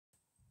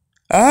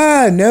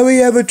Now we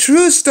have a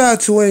true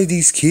start to one of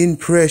these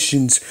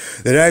Kenpressions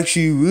that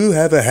actually will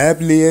have a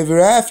happily ever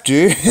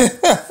after.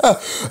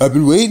 I've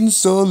been waiting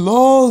so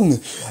long.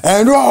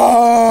 And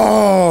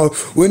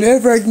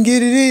whenever I can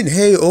get it in,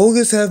 hey,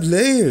 Olgas have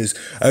layers.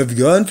 I've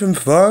gone from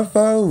far,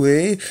 far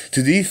away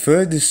to the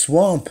furthest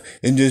swamp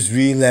in just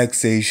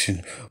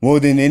relaxation. More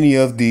than any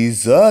of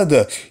these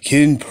other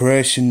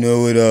Kenpression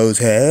know-it-alls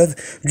have.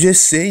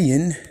 Just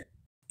saying.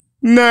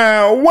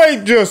 Now,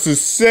 wait just a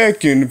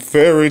second,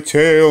 fairy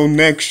tale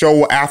next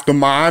show after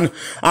mine.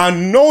 I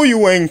know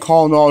you ain't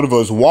calling all of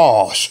us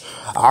wash.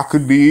 I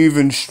could be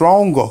even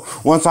stronger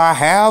once I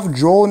have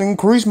Jordan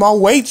increase my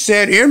weight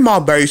set in my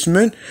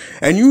basement.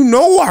 And you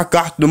know I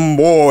got them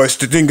boys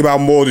to think about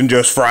more than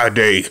just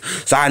Friday.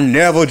 So I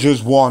never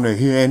just want to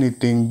hear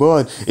anything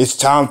but it's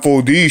time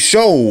for the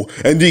show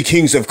and the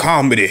kings of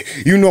comedy.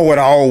 You know what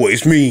I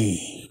always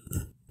mean.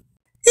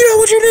 You know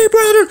what you need,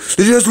 brother?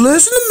 To just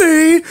listen to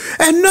me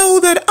and know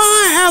that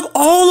I have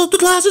all of the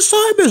class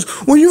assignments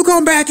when you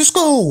come back to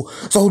school.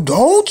 So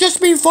don't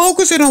just be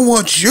focusing on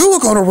what you are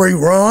going to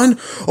rerun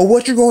or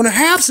what you're going to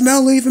have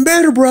smell even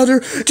better, brother.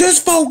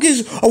 Just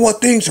focus on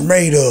what things are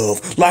made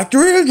of, like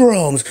your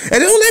eardrums. And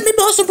don't let me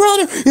bust them,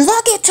 brother. If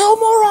I get 2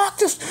 more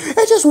octaves and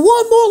just 1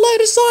 more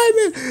late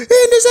assignment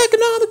in this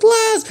economic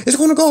class, it's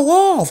going to go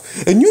off.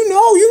 And you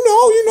know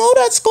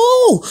that's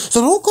school. So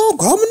don't go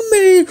coming to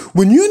me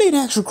when you need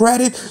extra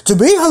credit to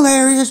be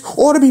hilarious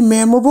or to be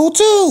memorable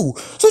too.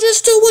 So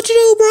just do what you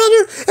do,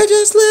 brother, and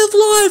just live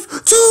life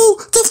to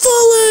the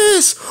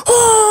fullest.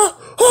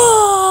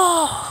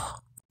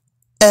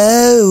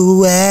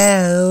 Oh,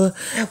 wow.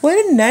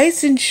 What a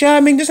nice and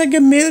charming, just like a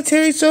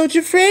military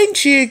soldier friend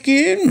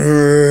chicken.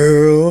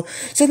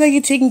 Sounds like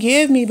you're taking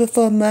care of me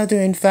before mother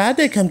and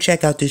father come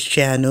check out this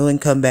channel and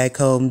come back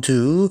home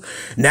too.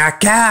 Now,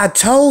 Kai, I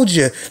told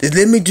you, just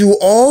let me do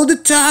all the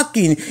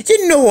talking.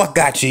 You know I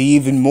got you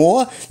even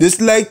more.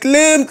 Just like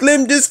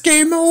Clem just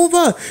came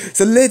over.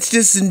 So let's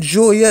just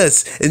enjoy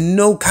us and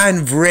no kind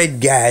of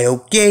red guy,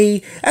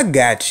 okay? I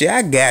got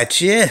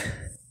you.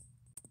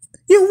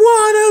 You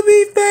wanna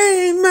be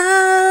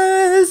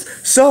famous,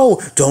 so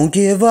don't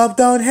give up,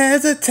 don't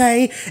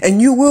hesitate,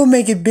 and you will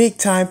make it big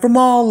time from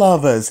all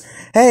of us.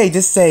 Hey,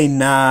 just say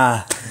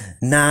nah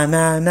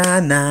to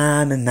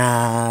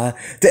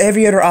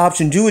every other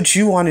option. Do what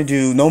you want to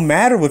do, no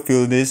matter what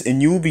field it is,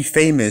 and you will be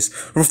famous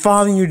for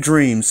following your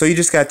dreams. So you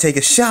just gotta take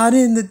a shot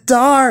in the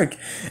dark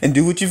and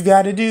do what you've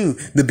gotta do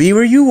to be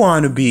where you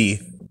wanna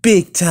be,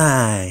 big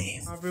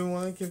time.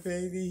 Everyone,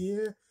 Kenfinity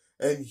here,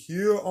 and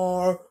here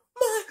are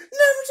my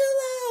never too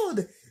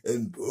loud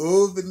and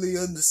perfectly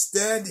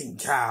understanding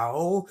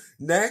cow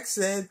next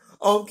set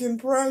of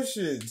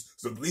Kenpressions.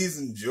 So please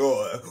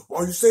enjoy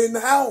while you stay in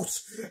the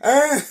house.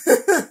 And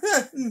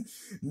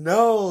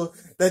know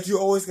that you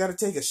always got to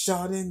take a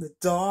shot in the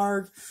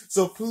dark.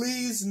 So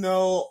please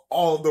know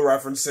all the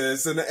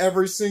references and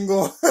every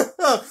single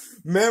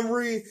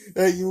memory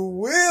that you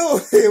will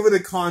be able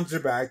to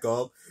conjure back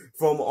up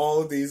from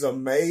all of these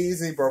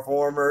amazing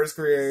performers,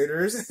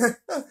 creators,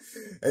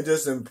 and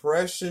just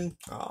impression.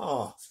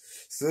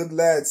 Good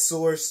lad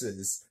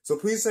sources. So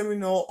please let me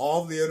know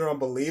all the other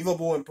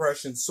unbelievable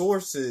impression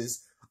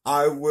sources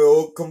I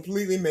will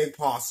completely make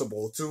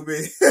possible to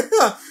be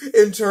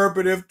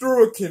interpretive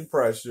through a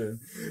Kenpression.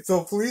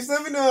 So please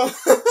let me know.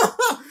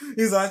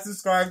 Please like,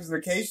 subscribe,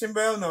 notification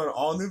bell, knowing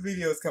all new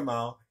videos come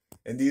out.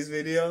 And these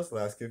videos,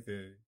 last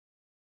Kenfinity.